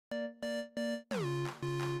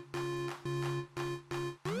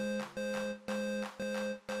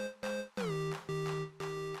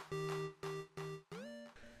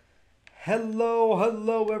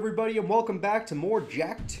Hello everybody, and welcome back to more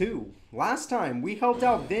Jak 2. Last time, we helped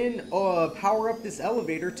out Vin power up this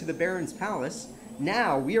elevator to the Baron's Palace.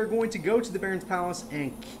 Now, we are going to go to the Baron's Palace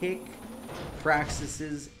and kick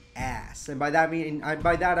Praxis's ass. And by that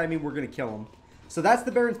I mean we're going to kill him. So that's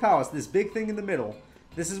the Baron's Palace, this big thing in the middle.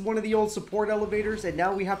 This is one of the old support elevators, and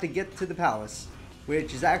now we have to get to the palace,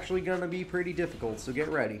 which is actually going to be pretty difficult, so get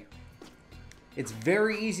ready. It's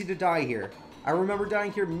very easy to die here. I remember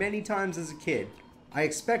dying here many times as a kid. I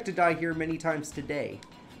expect to die here many times today.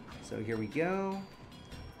 So here we go.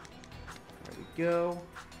 There we go.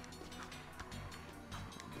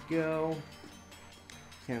 There we go.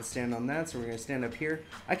 Can't stand on that, so we're going to stand up here.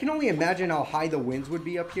 I can only imagine how high the winds would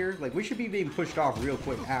be up here. Like, we should be being pushed off real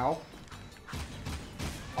quick. Ow.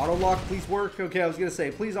 Auto lock, please work. Okay, I was going to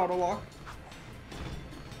say, please auto lock.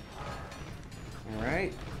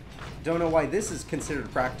 Alright. Don't know why this is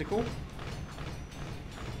considered practical.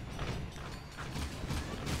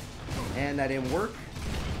 And that didn't work.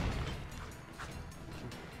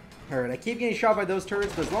 Alright, I keep getting shot by those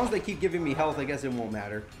turrets, but as long as they keep giving me health, I guess it won't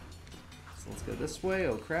matter. So let's go this way.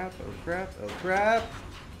 Oh crap, oh crap, oh crap.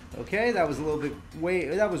 Okay, that was a little bit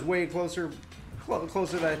way closer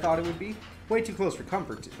than I thought it would be. Way too close for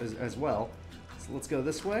comfort as well. So let's go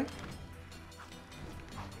this way.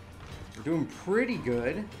 We're doing pretty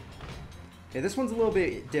good. Okay, this one's a little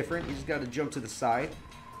bit different. You just got to jump to the side.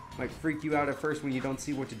 Might freak you out at first when you don't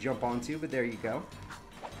see what to jump onto, but there you go.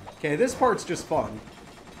 Okay, this part's just fun.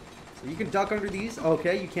 So you can duck under these.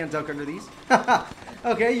 Okay, you can't duck under these.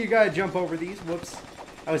 Okay, you gotta jump over these. Whoops.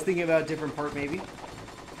 I was thinking about a different part, maybe.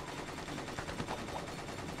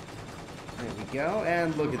 There we go,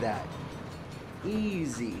 and look at that.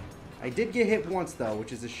 Easy. I did get hit once, though,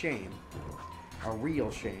 which is a shame. A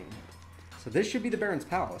real shame. So this should be the Baron's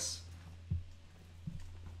Palace.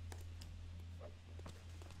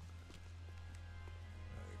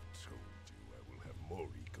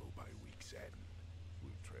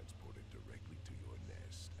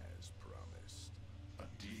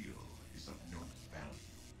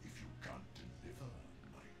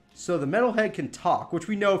 So the metalhead can talk, which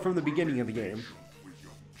we know from the beginning of the game.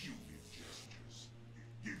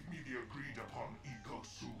 Give me the agreed upon ego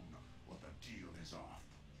soon, or the deal is off,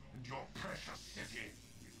 and your precious city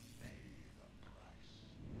will pay the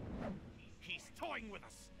price. He's toying with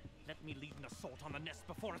us. Let me lead an assault on the nest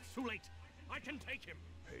before it's too late. I can take him.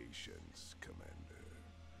 Patience, Commander.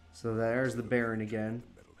 So there's the Baron again.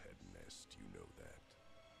 Metalhead nest, you know that.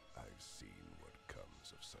 I've seen what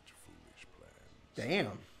comes of such foolish plans.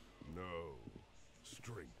 Damn. No.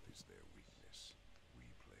 Strength is their weakness. We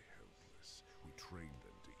play helpless. We train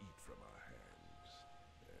them to eat from our hands.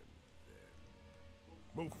 And then...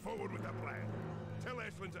 Move forward with the plan. Tell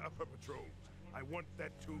Ashland to up her patrols. I want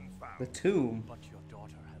that tomb found. The tomb? But your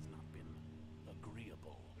daughter has not been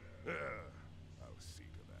agreeable. I'll see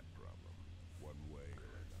to that problem. One way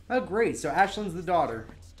or another. Oh, great. So Ashland's the daughter.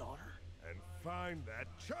 Daughter? And find that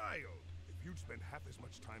child! If you'd spent half as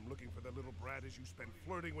much time looking for the little brat as you spent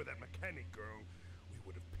flirting with that mechanic girl, we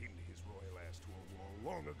would have pinned his royal ass to a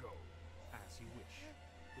wall long ago. As you wish.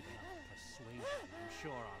 With enough persuasion, I'm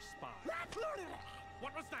sure our spy.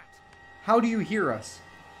 What was that? How do you hear us?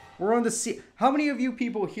 We're on the ceiling. How many of you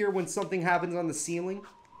people hear when something happens on the ceiling?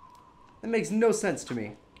 That makes no sense to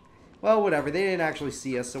me. Well, whatever. They didn't actually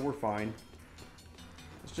see us, so we're fine.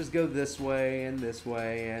 Let's just go this way, and this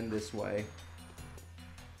way, and this way.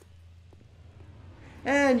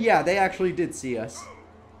 And yeah, they actually did see us. Oh,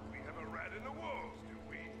 we have a rat in the walls, do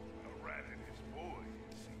we? A rat and his boy,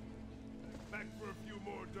 it seems. Back for a few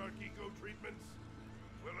more dark ego treatments?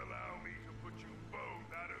 Will allow me to put you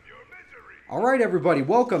both out of your misery. Alright everybody,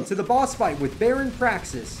 welcome to the boss fight with Baron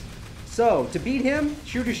Praxis. So, to beat him,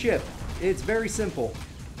 shoot a ship. It's very simple.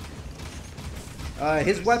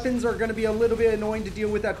 His weapons are going to be a little bit annoying to deal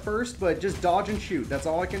with at first, but just dodge and shoot. That's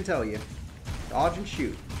all I can tell you. Dodge and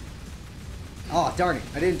shoot. Oh, darn it.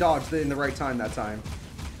 I didn't dodge in the right time that time.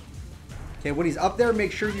 Okay, when he's up there,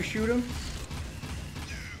 make sure you shoot him.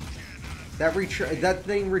 That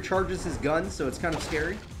thing recharges his gun, so it's kind of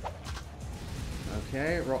scary.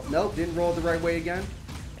 Okay, nope, didn't roll it the right way again.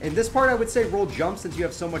 In this part, I would say roll jump since you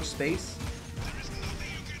have so much space.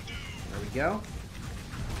 There we go.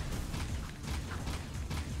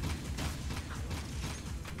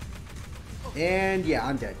 And yeah,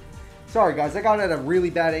 I'm dead. Sorry guys, I got at a really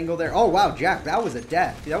bad angle there. Oh wow, Jak, that was a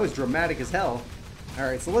death. That was dramatic as hell.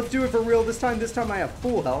 Alright, so let's do it for real this time. This time I have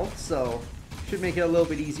full health, so should make it a little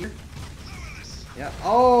bit easier. Yeah.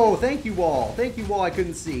 Oh, thank you, Wall. Thank you, Wall. I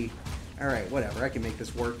couldn't see. Alright, whatever. I can make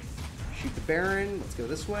this work. Shoot the Baron. Let's go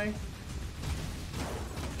this way.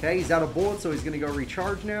 Okay, he's out of bullets, so he's going to go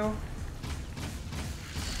recharge now.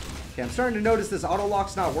 Okay, I'm starting to notice this auto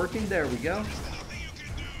lock's not working. There we go.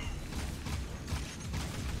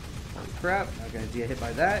 Holy crap. I'm gonna get hit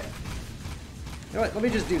by that. You know what? Let me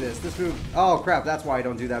just do this. This move. Oh crap, that's why I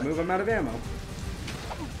don't do that move. I'm out of ammo.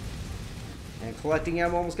 And collecting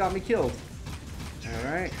ammo almost got me killed.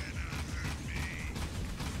 Alright.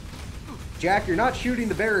 Jack, you're not shooting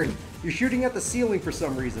the Baron. You're shooting at the ceiling for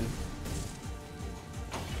some reason.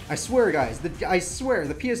 I swear, guys. I swear,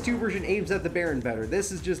 the PS2 version aims at the Baron better.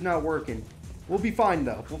 This is just not working. We'll be fine,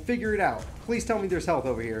 though. We'll figure it out. Please tell me there's health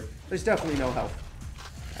over here. There's definitely no health.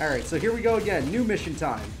 Alright, so here we go again. New mission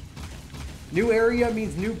time. New area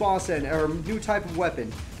means new boss end, or new type of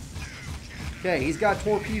weapon. Okay, he's got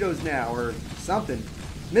torpedoes now, or something.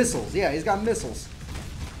 Missiles, yeah, he's got missiles.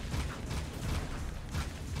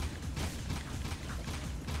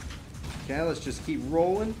 Okay, let's just keep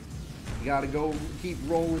rolling. You gotta go, keep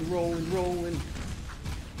rolling.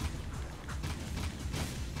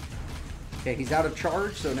 Okay, he's out of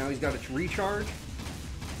charge, so now he's got to recharge.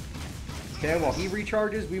 Okay, while he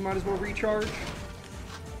recharges, we might as well recharge.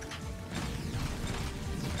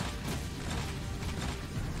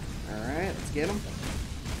 Alright, let's get him.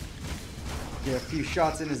 Get a few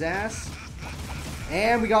shots in his ass.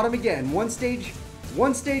 And we got him again. One stage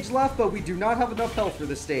left, but we do not have enough health for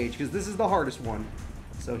this stage, because this is the hardest one.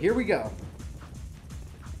 So here we go.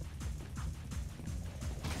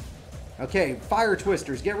 Okay, fire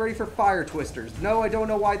twisters. Get ready for fire twisters. No, I don't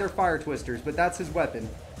know why they're fire twisters, but that's his weapon.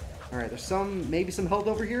 Alright, there's maybe some health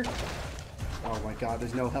over here. Oh my god,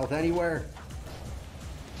 there's no health anywhere.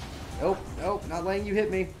 Nope, not letting you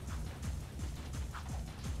hit me.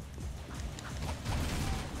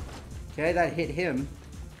 Okay, that hit him.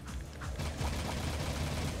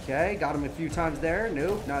 Okay, got him a few times there.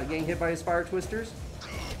 Nope, not getting hit by his fire twisters.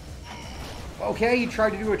 Okay, he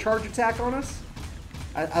tried to do a charge attack on us.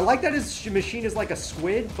 I like that his machine is like a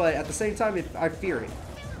squid, but at the same time, I fear it.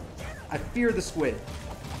 I fear the squid.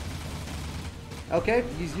 Okay,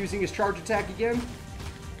 he's using his charge attack again.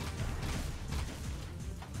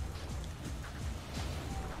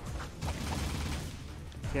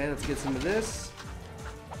 Okay, let's get some of this.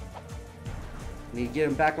 Need to get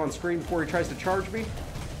him back on screen before he tries to charge me.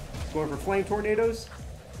 He's going for flame tornadoes.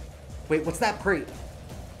 Wait, what's that crate?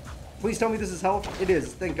 Please tell me this is health. It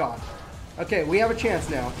is, thank God. Okay, we have a chance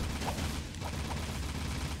now.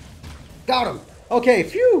 Got him! Okay,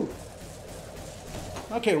 phew!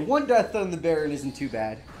 Okay, one death on the Baron isn't too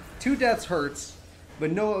bad. 2 deaths hurts, but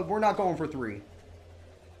no, we're not going for 3.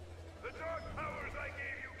 The dark powers I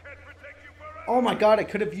gave you can't protect you forever. Oh my god, I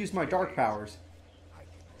could have used my dark powers. I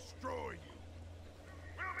can destroy you.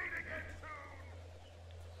 We'll meet again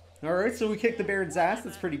soon. Alright, so we kicked the Baron's ass.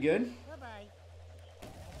 That's pretty good.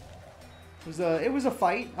 It was a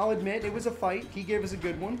fight, I'll admit. It was a fight. He gave us a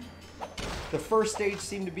good one. The first stage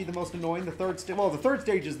seemed to be the most annoying. The third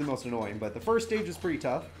stage is the most annoying, but the first stage was pretty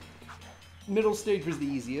tough. Middle stage was the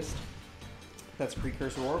easiest. That's a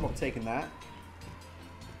precursor orb. I'm taking that.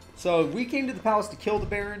 So we came to the palace to kill the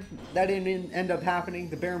Baron. That didn't end up happening.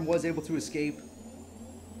 The Baron was able to escape.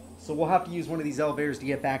 So we'll have to use one of these elevators to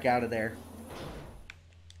get back out of there.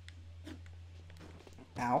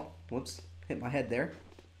 Ow. Whoops. Hit my head there.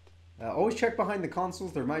 Always check behind the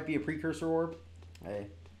consoles. There might be a precursor orb.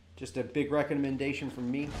 Just a big recommendation from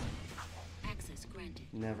me. Access granted.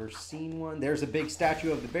 Never seen one. There's a big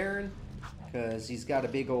statue of the Baron, because he's got a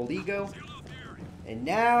big old ego. And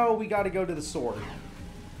now we got to go to the sword.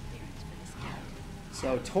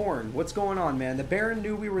 So, Torn, what's going on, man? The Baron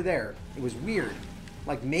knew we were there. It was weird.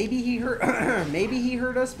 Like, maybe he heard, maybe he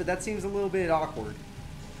heard us, but that seems a little bit awkward.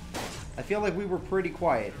 I feel like we were pretty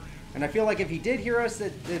quiet. And I feel like if he did hear us,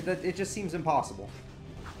 it just seems impossible.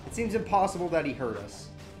 It seems impossible that he heard us.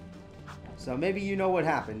 So maybe you know what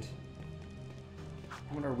happened.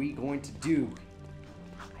 What are we going to do?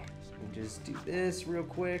 We'll just do this real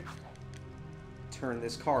quick. Turn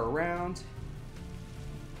this car around.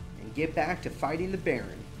 And get back to fighting the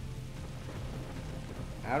Baron.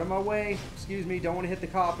 Out of my way. Excuse me, don't want to hit the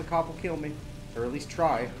cop. The cop will kill me. Or at least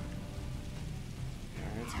try.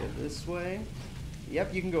 Alright, let's go this way.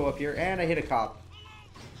 Yep, you can go up here. And I hit a cop.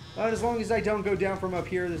 But as long as I don't go down from up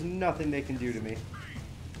here, there's nothing they can do to me.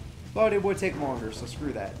 But it would take longer, so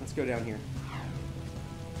screw that. Let's go down here.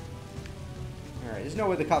 Alright, there's no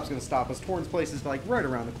way the cop's going to stop us. Torn's place is like right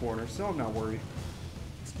around the corner, so I'm not worried.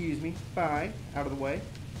 Excuse me. Bye. Out of the way.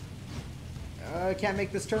 Can't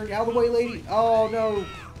make this turn. Out of the way, lady. Oh, no.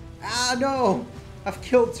 Ah, no. I've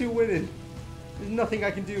killed 2 women. There's nothing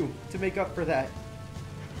I can do to make up for that.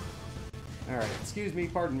 Alright, excuse me,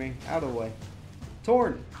 pardon me. Out of the way.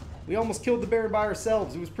 Torn, we almost killed the Baron by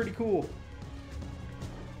ourselves. It was pretty cool.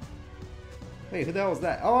 Hey, who the hell is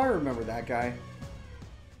that? Oh, I remember that guy.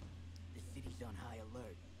 The city's on high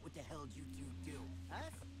alert. What the hell did you two do?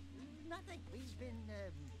 Us? Nothing. We've been,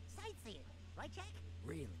 sightseeing. Right, Jack?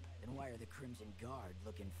 Really? Then why are the Crimson Guard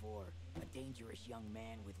looking for a dangerous young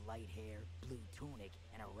man with light hair, blue tunic,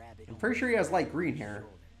 and a rabbit? I'm pretty sure he has light green hair.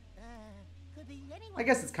 Could be anyone. I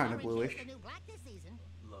guess it's kind of Orange is bluish. the new black this season.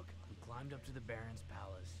 Look, we climbed up to the Baron's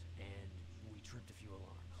palace, and we tripped a few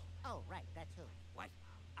alarms. Oh, right, that's who. What?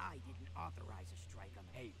 I didn't authorize a strike on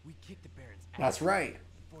the... Hey, we kicked the Baron's ass. That's right.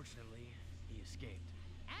 Unfortunately, he escaped.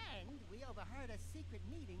 And we overheard a secret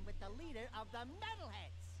meeting with the leader of the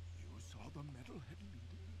Metalheads. You saw the metalhead leader?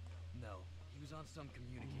 No, he was on some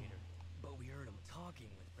communicator, but we heard him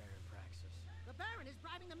talking with Baron Praxis. The Baron is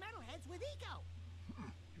bribing the Metalheads with eco.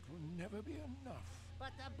 It will never be enough.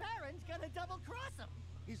 But the Baron's gonna double-cross him.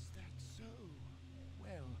 Is that so?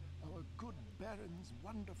 Well, our good Baron's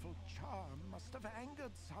wonderful charm must have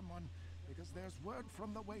angered someone, because there's word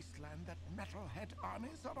from the wasteland that metalhead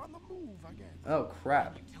armies are on the move again. Oh,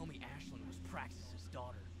 crap. You tell me Ashlyn was Praxis'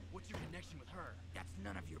 daughter. What's your connection with her? That's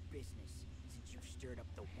none of your business. Since you've stirred up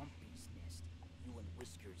the Wumpy's nest, you and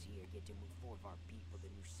Whiskers here get to move 4 of our people to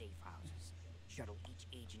new safe houses. Shuttle each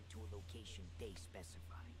agent to a location they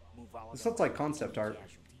specify. Move all of This them looks like concept art.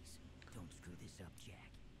 casualties. Don't screw this up,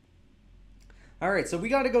 Jack. Alright, so we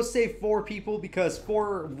gotta go save 4 people because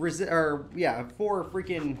 4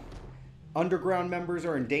 freaking underground members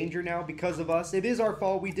are in danger now because of us. It is our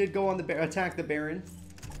fault. We did go on the attack the Baron.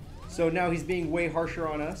 So now he's being way harsher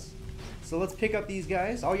on us. So let's pick up these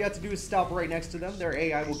guys. All you have to do is stop right next to them. Their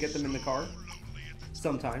AI will get them in the car.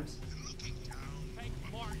 Sometimes.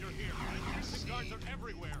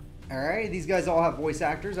 Alright, these guys all have voice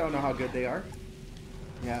actors. I don't know how good they are.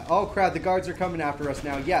 Yeah. Oh, crap. The guards are coming after us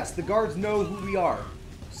now. Yes, the guards know who we are.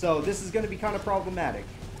 So this is going to be kind of problematic.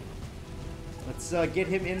 Let's get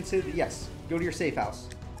him into the... Yes, go to your safe house.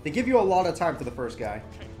 They give you a lot of time for the first guy.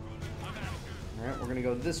 Alright, we're going to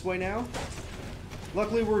go this way now.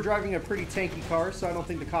 Luckily, we're driving a pretty tanky car, so I don't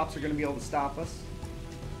think the cops are going to be able to stop us.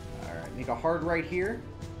 Alright, make a hard right here.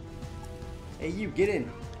 Hey, you, get in.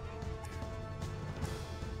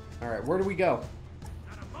 Alright, where do we go?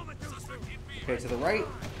 Okay, to the right.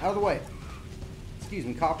 Out of the way. Excuse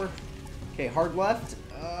me, copper. Okay, hard left.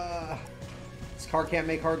 This car can't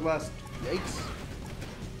make hard left. Yikes.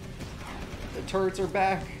 The turrets are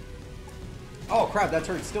back. Oh, crap, that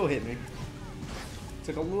turret still hit me.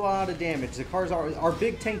 Took a lot of damage. The cars are... Our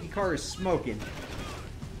big tanky car is smoking.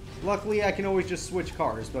 Luckily, I can always just switch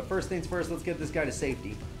cars. But first things first, let's get this guy to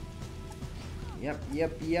safety. Yep.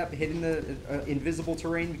 Hitting the invisible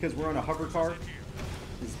terrain because we're on a hover car.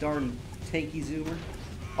 This darn tanky zoomer.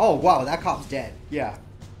 Oh, wow, that cop's dead. Yeah,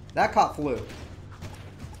 that cop flew.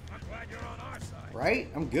 I'm glad you're on our side. Right?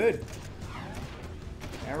 I'm good.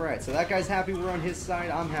 Alright, so that guy's happy we're on his side.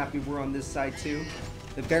 I'm happy we're on this side, too.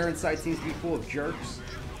 The Baron side seems to be full of jerks.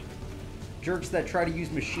 Jerks that try to use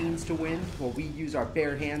machines to win, while we use our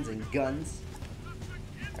bare hands and guns.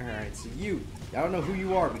 Alright, so you. I don't know who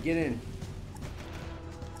you are, but get in.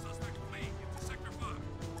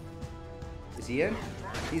 Is he in?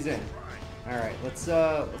 He's in. Alright, let's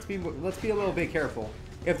be a little bit careful.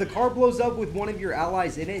 If the car blows up with one of your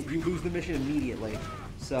allies in it, you lose the mission immediately.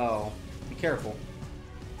 So, be careful.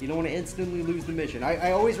 You don't want to instantly lose the mission.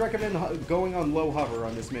 I always recommend going on low hover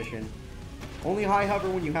on this mission. Only high hover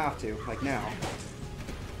when you have to, like now.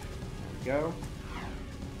 There we go.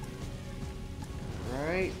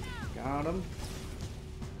 Alright, got him.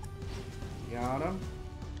 Got him.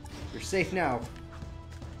 You're safe now.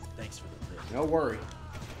 Thanks for the lift. No worry.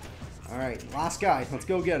 Alright, last guy. Let's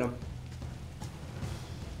go get him.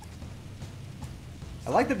 I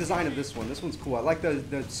like the design of this one. This one's cool. I like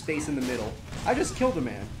the space in the middle. I just killed a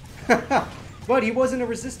man. But he wasn't a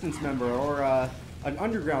resistance member or an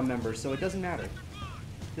underground member, so it doesn't matter.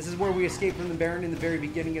 This is where we escaped from the Baron in the very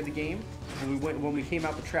beginning of the game. And when we came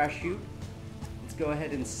out the trash chute. Let's go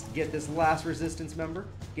ahead and get this last resistance member.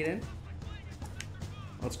 Get in.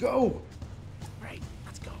 Let's go. Right,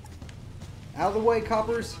 let's go. Out of the way,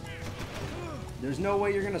 coppers. There's no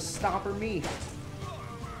way you're going to stop me.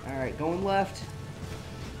 Alright, going left.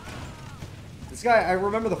 This guy, I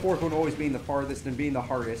remember the fourth one always being the farthest and being the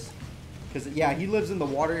hardest. Because, yeah, he lives in the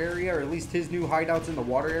water area, or at least his new hideout's in the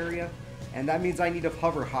water area. And that means I need to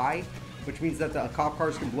hover high, which means that the cop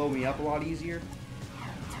cars can blow me up a lot easier.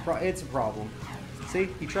 It's a problem. See?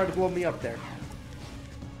 He tried to blow me up there.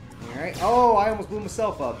 Alright. Oh, I almost blew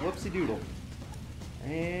myself up. Whoopsie doodle.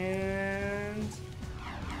 And...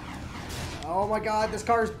 oh my god, this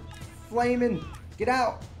car's flaming. Get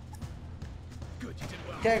out. Good, you did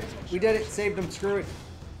well. Okay, we did it. Saved him. Screw it.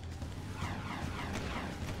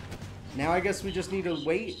 Now I guess we just need to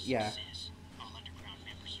wait. Yeah.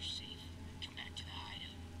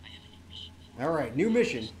 Alright, new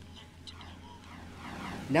mission.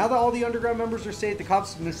 Now that all the underground members are safe, the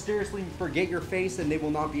cops mysteriously forget your face and they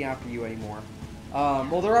will not be after you anymore.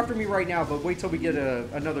 Well, they're after me right now, but wait till we get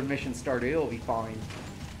another mission started. It'll be fine.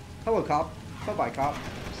 Hello, cop. Bye-bye, cop.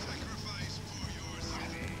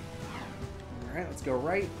 Alright, let's go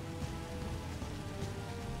right.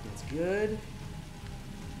 It's good.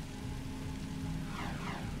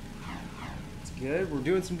 It's good. We're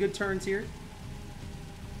doing some good turns here.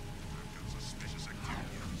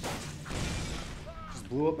 Just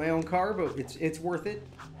blew up my own car, but it's worth it.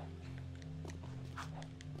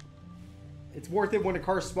 It's worth it when a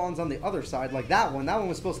car spawns on the other side, like that one. That one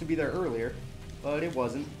was supposed to be there earlier, but it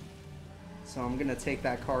wasn't. So I'm gonna take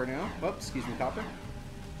that car now. Oh, excuse me, copper.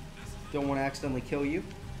 Don't want to accidentally kill you.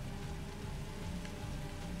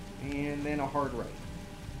 And then a hard right.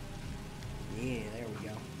 Yeah, there we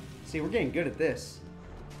go. See, we're getting good at this.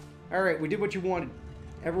 Alright, we did what you wanted.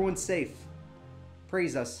 Everyone's safe.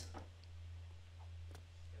 Praise us.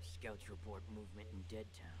 Scouts report movement in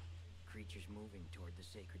Deadtown. Creatures moving toward the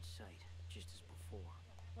sacred site, just as before.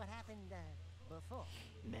 What happened, before?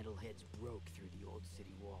 Metalheads broke through the old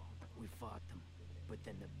city wall. We fought them, but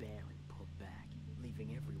then the Baron pulled back,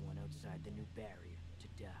 leaving everyone outside the new barrier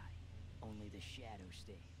to die. Only the Shadow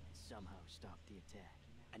stayed and somehow stopped the attack.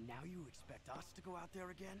 And now you expect us to go out there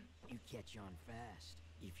again? You catch on fast.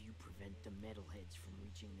 If you prevent the Metalheads from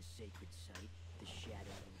reaching the sacred site, the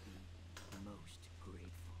Shadow will be most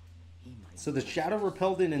grateful. He might. So the Shadow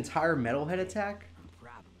repelled an entire Metalhead attack? I'm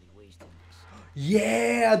probably wasting this.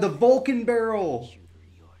 Yeah, the Vulcan barrel! Shooter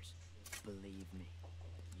of yours. Believe me,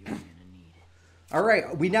 you're gonna need it.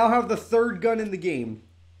 Alright, we now have the third gun in the game.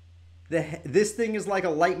 This thing is like a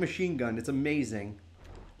light machine gun. It's amazing.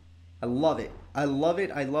 I love it. I love it.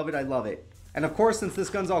 I love it. I love it. And of course, since this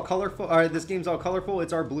gun's all colorful, or this game's all colorful,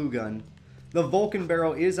 it's our blue gun. The Vulcan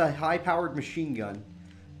barrel is a high-powered machine gun.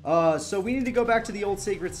 So we need to go back to the old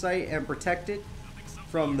sacred site and protect it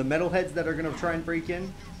from the metalheads that are going to try and break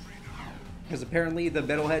in. Because apparently the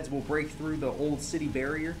metalheads will break through the old city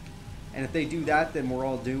barrier. And if they do that, then we're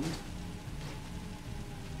all doomed.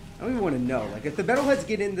 I don't even want to know. Like, if the metalheads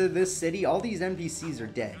get into this city, all these NPCs are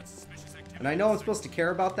dead. And I know I'm supposed to care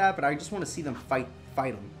about that, but I just want to see them fight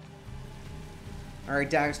them. Alright,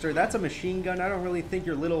 Daxter, that's a machine gun. I don't really think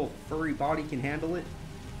your little furry body can handle it.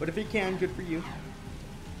 But if it can, good for you.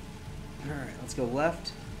 Alright, let's go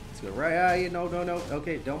left. Let's go right. No.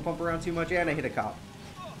 Okay, don't bump around too much. And I hit a cop.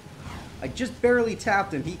 I just barely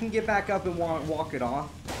tapped him. He can get back up and walk it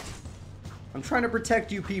off. I'm trying to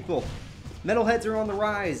protect you people. Metalheads are on the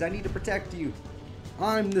rise. I need to protect you.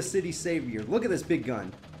 I'm the city savior. Look at this big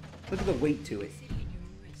gun. Look at the weight to it.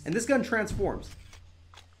 And this gun transforms.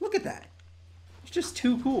 Look at that. It's just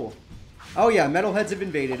too cool. Oh yeah, metalheads have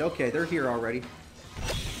invaded. Okay, they're here already.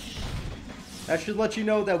 That should let you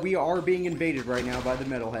know that we are being invaded right now by the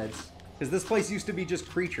metalheads. Because this place used to be just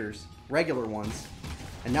creatures. Regular ones.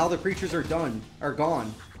 And now the creatures are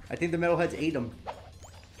gone. I think the metalheads ate them.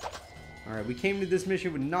 Alright, we came to this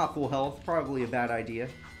mission with not full health. Probably a bad idea.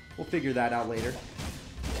 We'll figure that out later.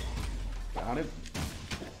 Got it.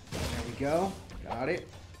 There we go. Got it.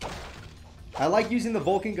 I like using the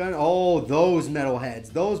Vulcan gun. Oh, those metalheads.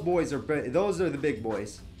 Those are the big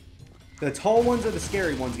boys. The tall ones are the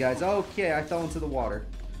scary ones, guys. Okay, I fell into the water.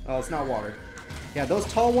 Oh, it's not water. Yeah, those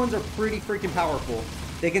tall ones are pretty freaking powerful.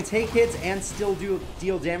 They can take hits and still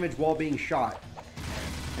deal damage while being shot.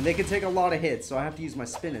 And they can take a lot of hits, so I have to use my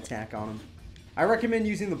spin attack on them. I recommend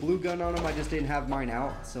using the blue gun on them. I just didn't have mine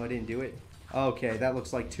out, so I didn't do it. Okay, that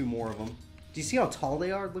looks like two more of them. Do you see how tall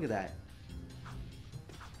they are? Look at that.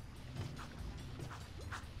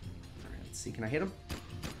 Alright, let's see. Can I hit them?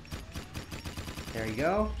 There you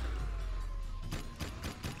go.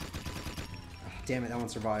 Oh, damn it, that one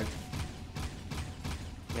survived.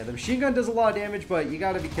 Yeah, the machine gun does a lot of damage, but you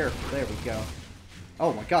gotta be careful. There we go.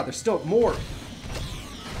 Oh my god, there's still more!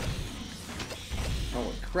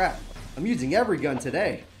 Holy crap. I'm using every gun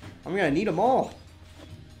today. I'm gonna need them all.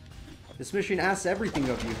 This mission asks everything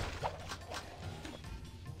of you.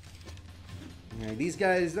 Yeah, these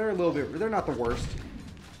guys, they're not the worst.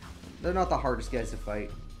 They're not the hardest guys to fight.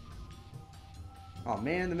 Oh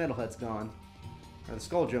man, the metalhead's gone. Or the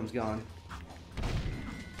skull jump's gone.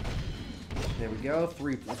 There we go.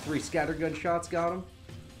 Three scattergun shots got him.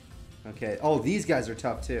 Okay. Oh, these guys are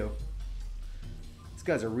tough too. These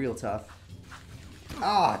guys are real tough.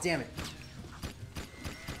 Ah, damn it.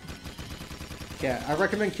 Okay, I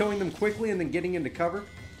recommend killing them quickly and then getting into cover.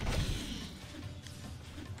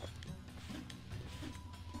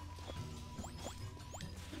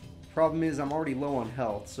 Problem is, I'm already low on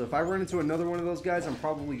health. So if I run into another one of those guys, I'm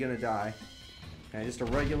probably going to die. Okay, just a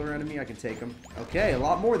regular enemy, I can take him. Okay, a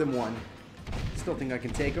lot more than one. Still think I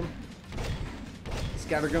can take him.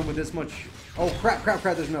 Scattergun with this much... Oh, crap, crap,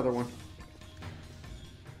 crap, there's another one.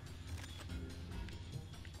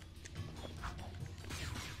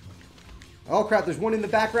 Oh, crap, there's one in the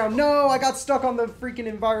background. No, I got stuck on the freaking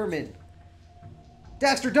environment.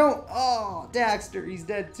 Daxter, don't! Oh, Daxter, he's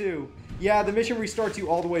dead too. Yeah, the mission restarts you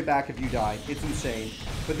all the way back if you die. It's insane.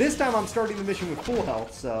 But this time I'm starting the mission with full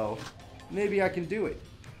health, so maybe I can do it.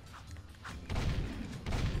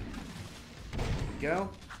 There we go.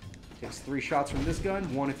 Takes 3 shots from this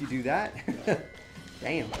gun. 1 if you do that.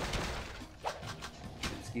 Damn.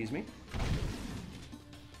 Excuse me.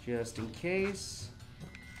 Just in case.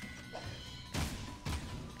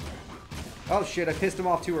 Oh shit, I pissed him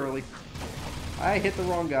off too early. I hit the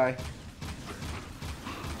wrong guy.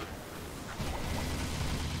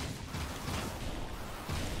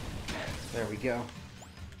 There we go.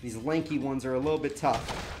 These lanky ones are a little bit tough.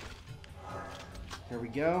 There we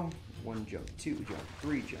go. 1 jump, 2 jump,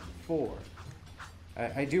 3 jump, 4.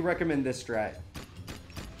 I do recommend this strat.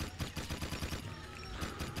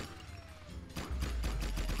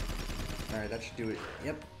 Alright, that should do it.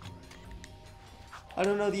 Yep. I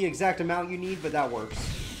don't know the exact amount you need, but that works.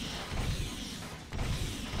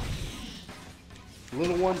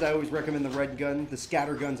 Little ones, I always recommend the red gun. The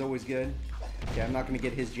scatter gun's always good. Okay, I'm not going to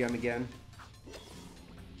get his gem again.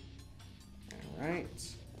 Alright.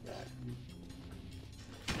 There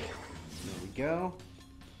we go.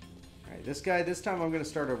 Alright, this guy, this time I'm going to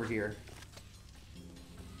start over here.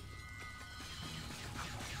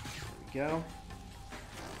 There we go.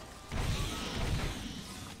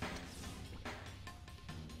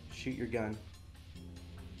 Shoot your gun.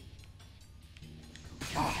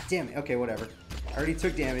 Ah, damn it. Okay, whatever. I already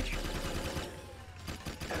took damage.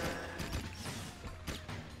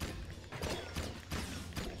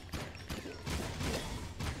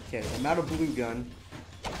 Okay, I'm out of blue gun.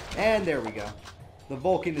 And there we go. The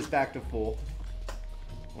Vulcan is back to full.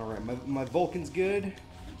 Alright, my Vulcan's good.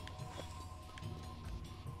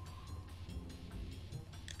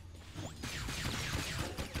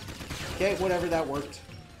 Okay, whatever, that worked.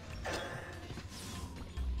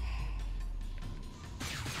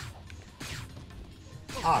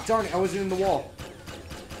 Ah, darn it, I wasn't in the wall.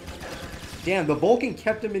 Damn, the Vulcan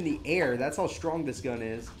kept him in the air. That's how strong this gun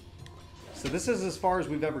is. So this is as far as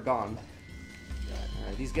we've ever gone.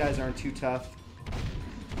 Alright, these guys aren't too tough.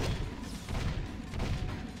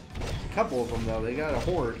 A couple of them, though. They got a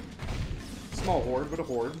horde. Small horde, but a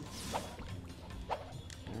horde.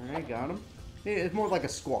 Alright, got him. It's more like a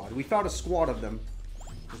squad. We found a squad of them.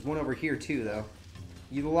 There's one over here, too, though.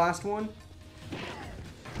 You the last one?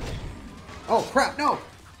 Oh, crap, no!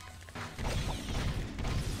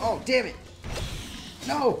 Oh, damn it!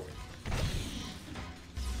 No!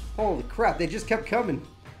 Holy crap, they just kept coming.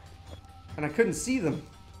 And I couldn't see them.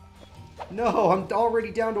 No, I'm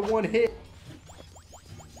already down to 1 hit.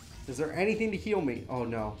 Is there anything to heal me? Oh,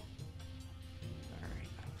 no. Alright.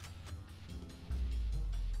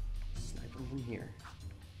 Snipe them from here.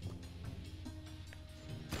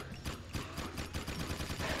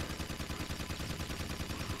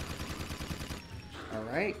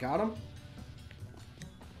 Alright, got him.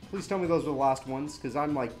 Please tell me those were the last ones, because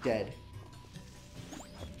I'm, like, dead.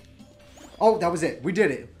 Oh, that was it. We did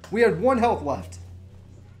it. We had 1 health left.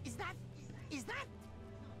 Is that...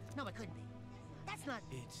 No, it couldn't be. That's not...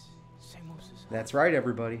 It's Samos's. That's right,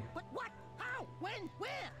 everybody. But what? How? When?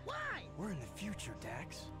 Where? Why? We're in the future,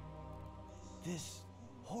 Dax. This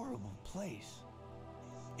horrible place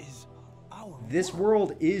is our This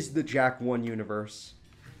world is the Jack 1 universe.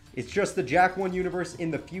 It's just the Jack 1 universe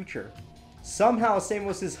in the future. Somehow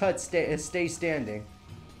Samos's hut stays standing.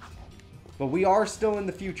 But we are still in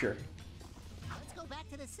the future. Let's go back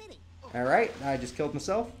to the city. Alright, I just killed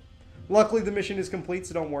myself. Luckily the mission is complete,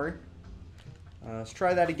 so don't worry. Let's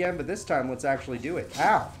try that again, but this time let's actually do it.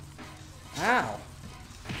 Ow! Ow!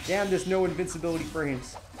 Damn this no invincibility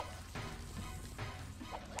frames.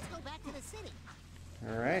 Let's go back to the city.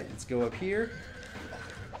 Alright, let's go up here.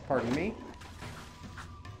 Pardon me.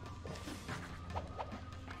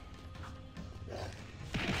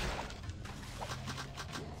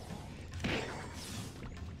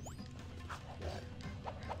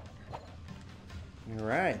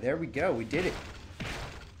 Alright, there we go. We did it.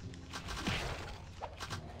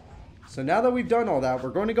 So now that we've done all that, we're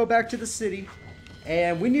going to go back to the city.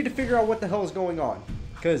 And we need to figure out what the hell is going on.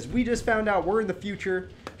 Because we just found out we're in the future.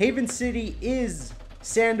 Haven City is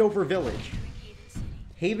Sandover Village.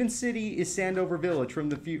 Haven City is Sandover Village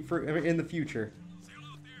from in the future.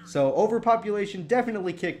 So overpopulation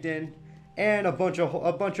definitely kicked in, and a bunch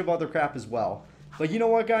of other crap as well. But you know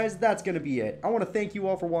what, guys? That's going to be it. I want to thank you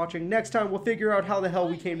all for watching. Next time, we'll figure out how the hell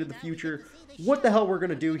we came to the future, what the hell we're going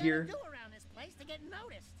to do here.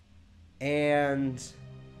 And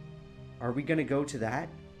are we going to go to that?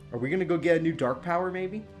 Are we going to go get a new dark power,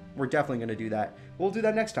 maybe? We're definitely going to do that. We'll do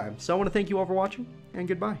that next time. So I want to thank you all for watching, and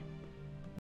goodbye.